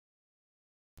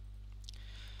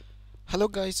Hello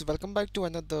guys, welcome back to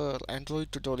another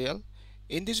Android tutorial.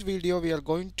 In this video we are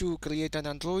going to create an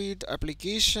Android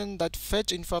application that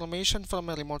fetch information from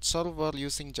a remote server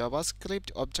using JavaScript,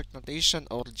 object notation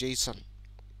or JSON.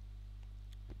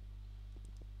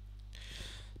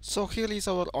 So here is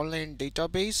our online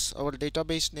database. Our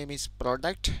database name is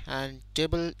product and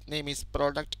table name is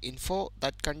product info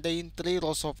that contain 3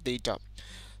 rows of data.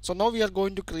 So now we are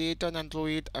going to create an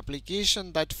Android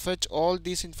application that fetch all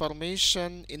this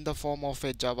information in the form of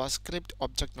a JavaScript,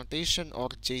 object notation or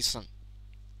JSON.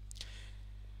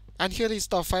 And here is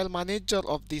the file manager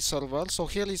of the server. So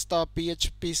here is the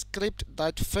PHP script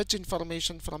that fetch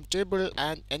information from table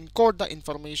and encode the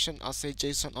information as a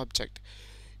JSON object.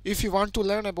 If you want to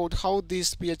learn about how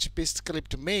this PHP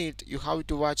script made, you have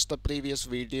to watch the previous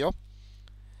video.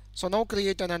 So now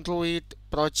create an Android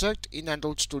project in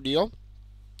Android Studio.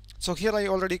 So here I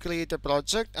already create a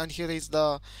project and here is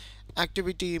the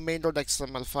activity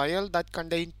main.xml file that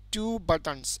contains 2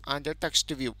 buttons and a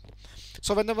text view.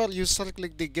 So whenever user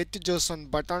click the get JSON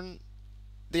button,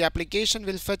 the application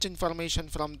will fetch information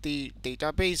from the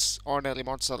database on a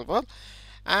remote server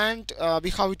and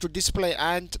we have to display,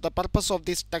 and the purpose of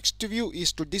this text view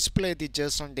is to display the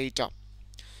JSON data.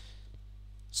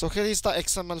 So here is the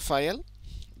XML file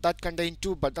that contains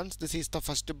 2 buttons. This is the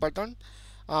first button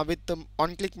with the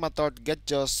onClick method get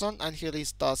JSON, and here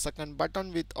is the second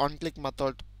button with onClick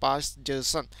method parse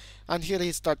JSON, and here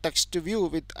is the text view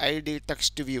with ID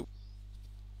text view.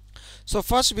 So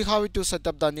first we have to set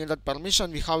up the needed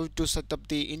permission. We have to set up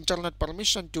the internet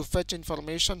permission to fetch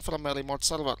information from a remote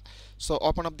server. So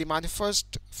open up the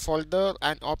manifest folder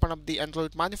and open up the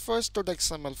Android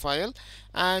manifest.xml file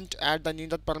and add the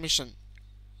needed permission.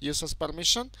 Users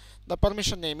permission. The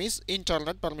permission name is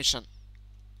internet permission.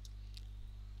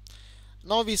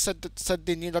 Now we set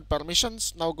the needed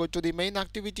permissions. Now go to the main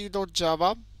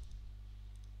activity.java.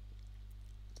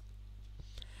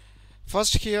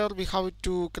 First here we have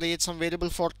to create some variable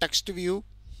for text view.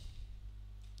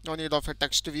 No need of a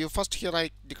text view. First here I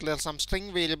declare some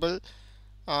string variable,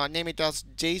 name it as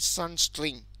JSON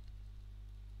string.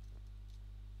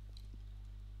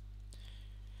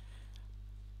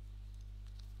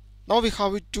 Now we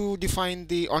have to define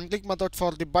the onClick method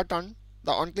for the button.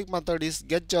 The onClick method is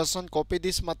get JSON. Copy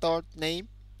this method name,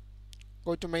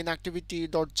 go to main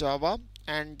activity.java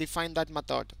and define that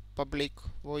method. Public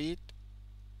void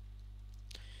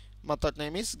method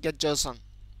name is get JSON.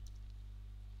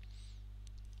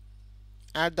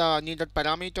 Add the needed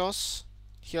parameters.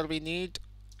 Here we need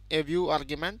a view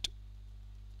argument.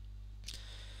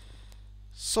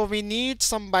 So we need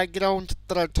some background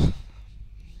thread.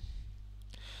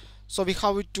 So we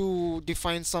have to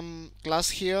define some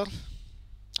class here.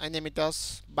 I name it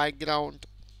as background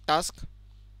task.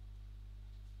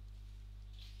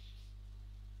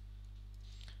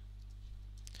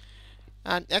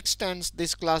 And extends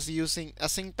this class using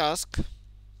async task.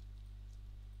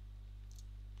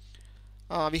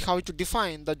 We have to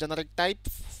define the generic type.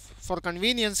 For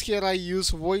convenience here I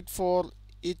use void for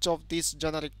each of these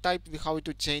generic type. We have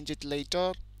to change it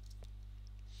later.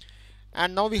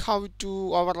 And now we have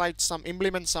to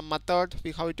implement some method.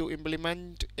 We have to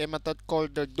implement a method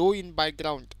called do in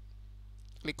background.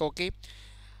 Click OK.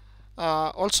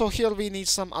 Also here we need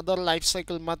some other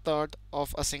lifecycle method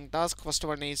of async task. First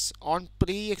one is on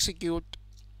pre-execute.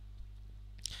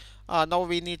 Now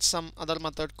we need some other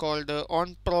method called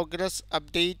on progress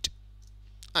update,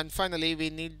 and finally we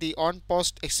need the on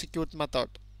post execute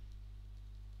method.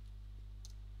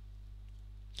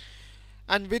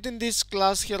 And within this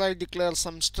class here I declare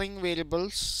some string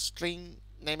variables. String,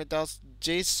 name it as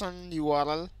JSON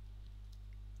URL.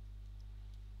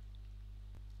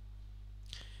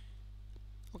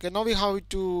 Okay, now we have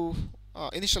to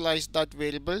initialize that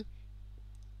variable.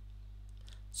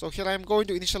 So here I am going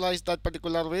to initialize that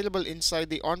particular variable inside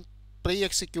the on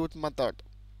pre-execute method.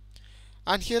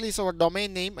 And here is our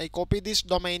domain name. I copy this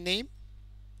domain name.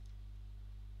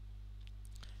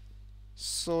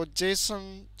 So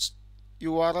JSON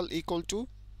URL equal to,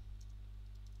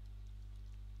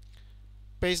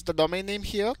 paste the domain name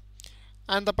here,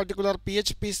 and the particular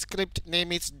PHP script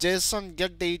name is JSON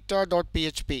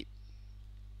getData.php.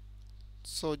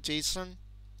 So JSON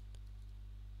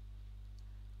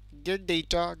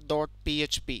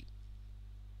getData.php.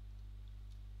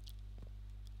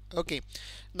 Okay,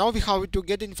 now we have to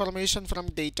get information from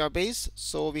database.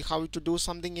 So we have to do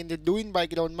something in the do in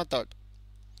background method.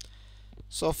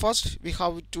 So first we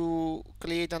have to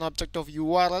create an object of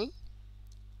URL.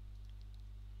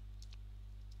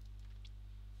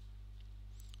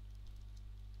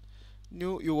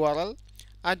 New URL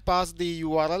and pass the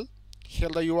URL. Here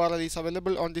the URL is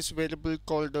available on this variable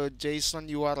called JSON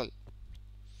URL.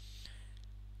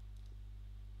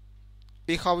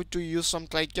 we have to use some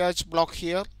try catch block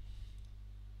here.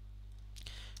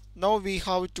 Now we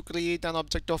have to create an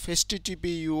object of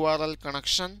HTTP URL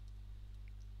connection.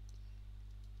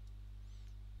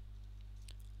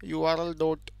 URL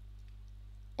dot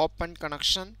open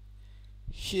connection.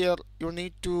 Here you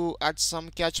need to add some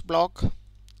catch block.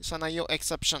 It's an IO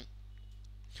exception.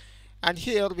 And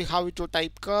here we have to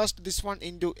typecast this one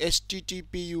into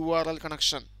HTTP URL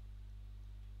connection.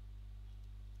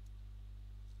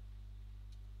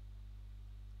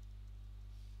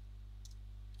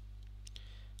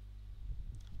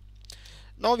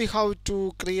 Now we have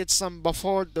to create some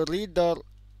buffered reader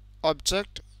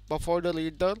object. Buffered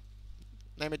reader,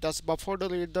 name it as buffered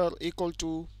reader equal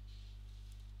to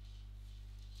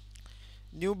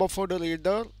new buffered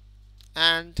reader.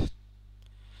 And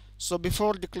so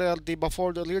before declare the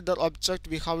buffered reader object,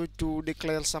 we have to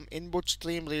declare some input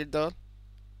stream reader.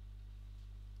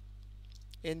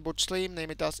 Input stream, name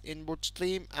it as input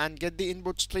stream, and get the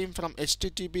input stream from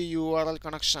HTTP URL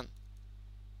connection.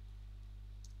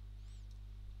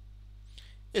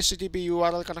 HTTP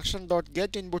URL connection dot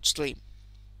get input stream.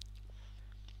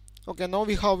 Okay, now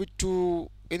we have to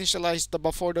initialize the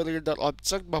buffered reader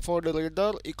object. Buffered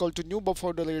reader equal to new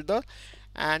buffered reader,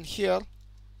 and here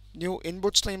new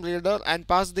input stream reader, and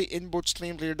pass the input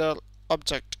stream reader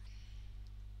object.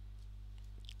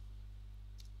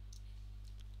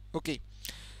 Okay,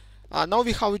 now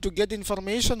we have to get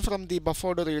information from the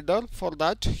buffered reader. For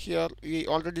that, here we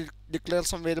already declare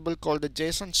some variable called the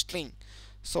JSON string.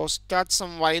 So start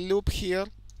some while loop here,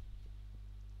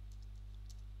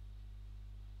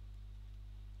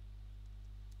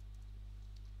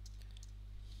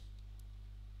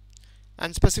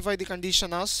 and specify the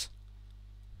condition as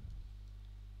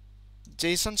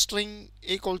JSON string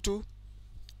equal to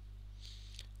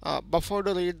buffered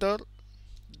reader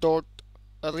dot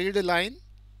read line,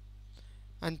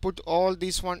 and put all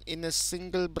these one in a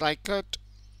single bracket,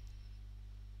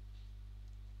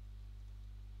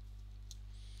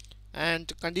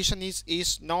 and condition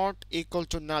is not equal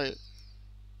to null.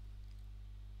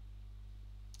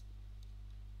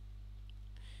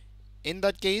 In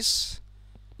that case,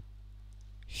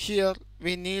 here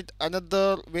we need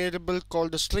another variable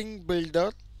called string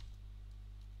builder.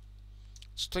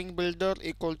 String builder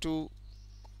equal to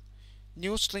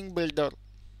new string builder.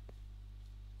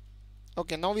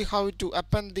 Okay, now we have to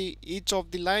append the each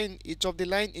of the line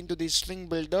into the string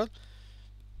builder.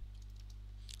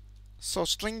 So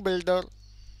string builder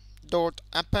dot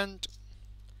append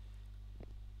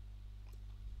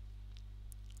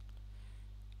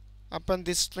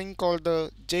this string called the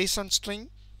JSON string,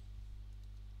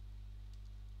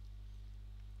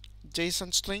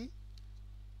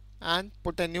 and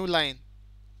put a new line.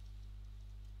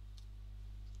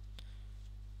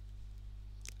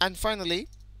 And finally,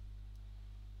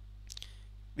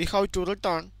 we have to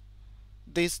return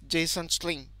this JSON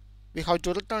string. We have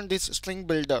to return this string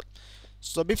builder.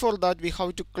 So before that, we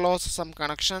have to close some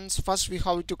connections. First, we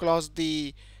have to close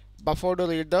the buffered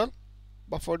reader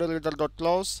dot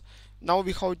close. Now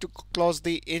we have to close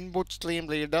the input stream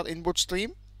reader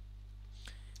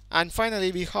and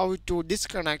finally we have to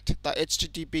disconnect the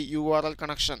HTTP URL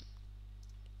connection.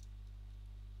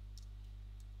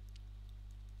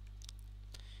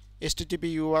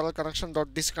 HTTP URL connection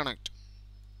dot disconnect.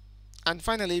 And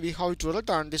finally we have to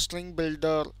return the string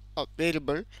builder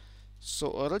variable.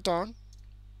 So return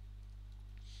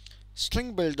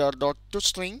string builder dot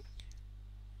toString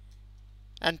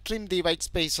and trim the white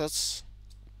spaces.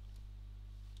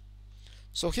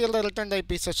 So here the return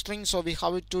type is a string, so we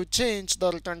have to change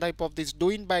the return type of this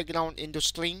doing background into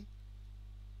string.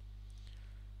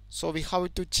 So we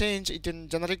have to change it in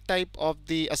generic type of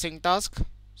the assign task.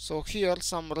 So here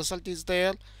some result is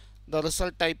there, the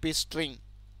result type is string.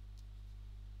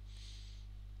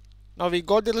 Now we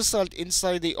got the result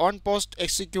inside the onPost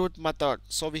execute method.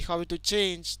 So we have to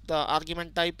change the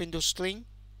argument type into string.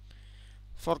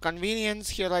 For convenience,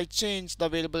 here I change the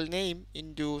variable name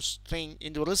into string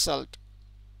into result.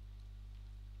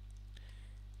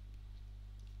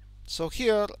 So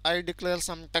here I declare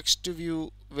some text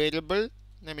view variable,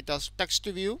 name it as text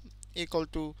view equal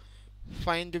to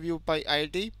find view by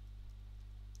id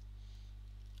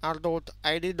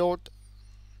r.id dot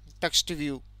text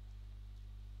view,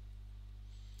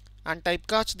 and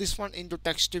typecast this one into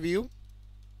text view.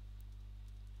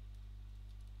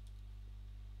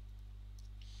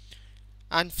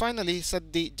 And finally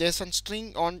set the JSON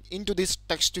string on into this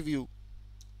text view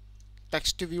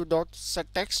dot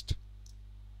set text.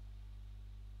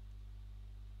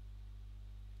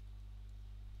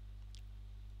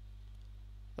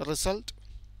 Result.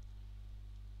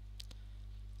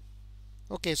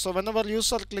 Okay, so whenever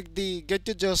user click the get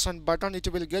to JSON button, it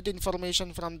will get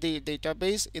information from the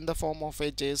database in the form of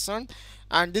a JSON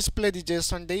and display the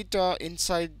JSON data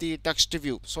inside the text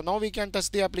view. So now we can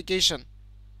test the application.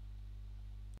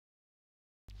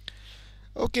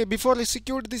 Okay, before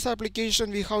execute this application,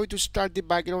 we have to start the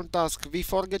background task. We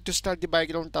forget to start the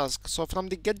background task. So from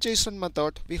the getJSON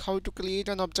method, we have to create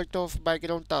an object of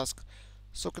background task.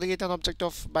 So create an object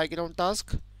of background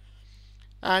task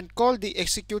and call the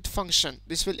execute function.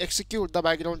 This will execute the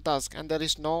background task and there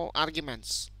is no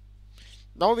arguments.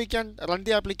 Now we can run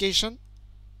the application.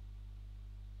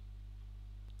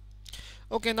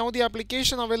 Okay, now the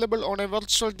application available on a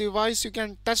virtual device. You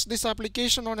can test this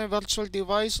application on a virtual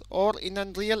device or in a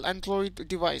real Android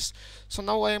device. So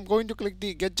now I am going to click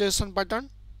the get JSON button.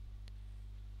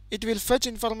 It will fetch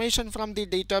information from the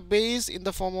database in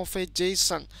the form of a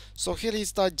JSON. So here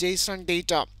is the JSON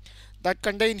data that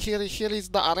contain here is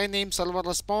the array name server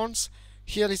response.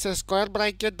 Here is a square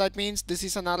bracket, that means this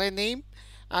is an array name,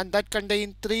 and that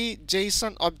contain 3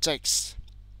 JSON objects.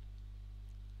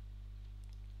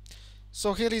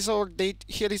 So here is our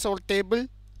table.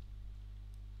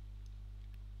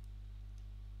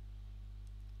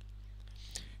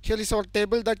 Here is our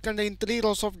table that contains 3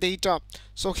 rows of data.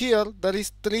 So here there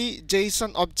is 3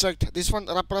 JSON object. This one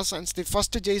represents the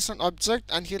first JSON object,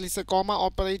 and here is a comma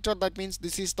operator, that means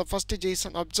this is the first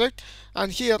JSON object,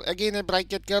 and here again a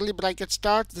bracket, curly bracket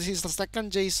starts, this is the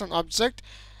second JSON object.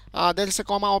 There is a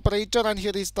comma operator, and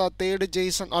here is the third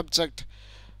JSON object.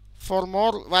 For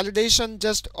more validation,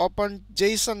 just open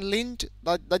JSON lint.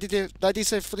 That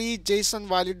is a free JSON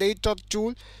validator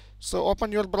tool. So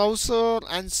open your browser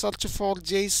and search for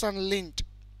JSON lint.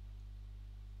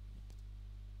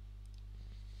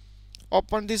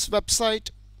 Open this website.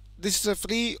 This is a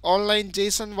free online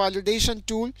JSON validation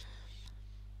tool.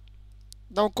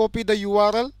 Now copy the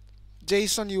URL,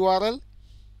 JSON URL.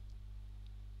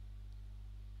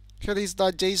 Here is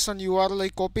the JSON URL. I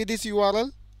copy this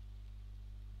URL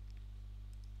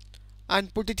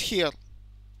and put it here.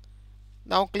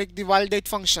 Now click the validate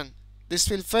function. This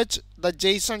will fetch the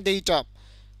JSON data.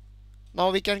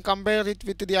 Now we can compare it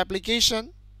with the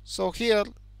application. So here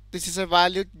this is a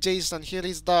valid JSON. Here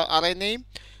is the array name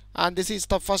and this is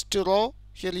the first row.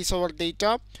 Here is our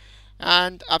data,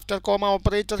 and after comma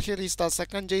operator here is the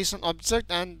second JSON object,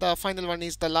 and the final one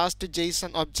is the last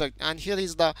JSON object, and here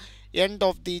is the end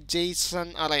of the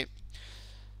JSON array.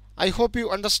 I hope you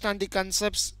understand the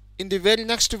concepts. In the very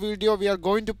next video, we are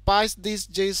going to parse this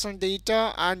JSON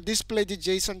data and display the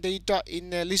JSON data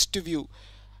in a list view.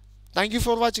 Thank you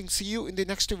for watching. See you in the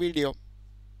next video.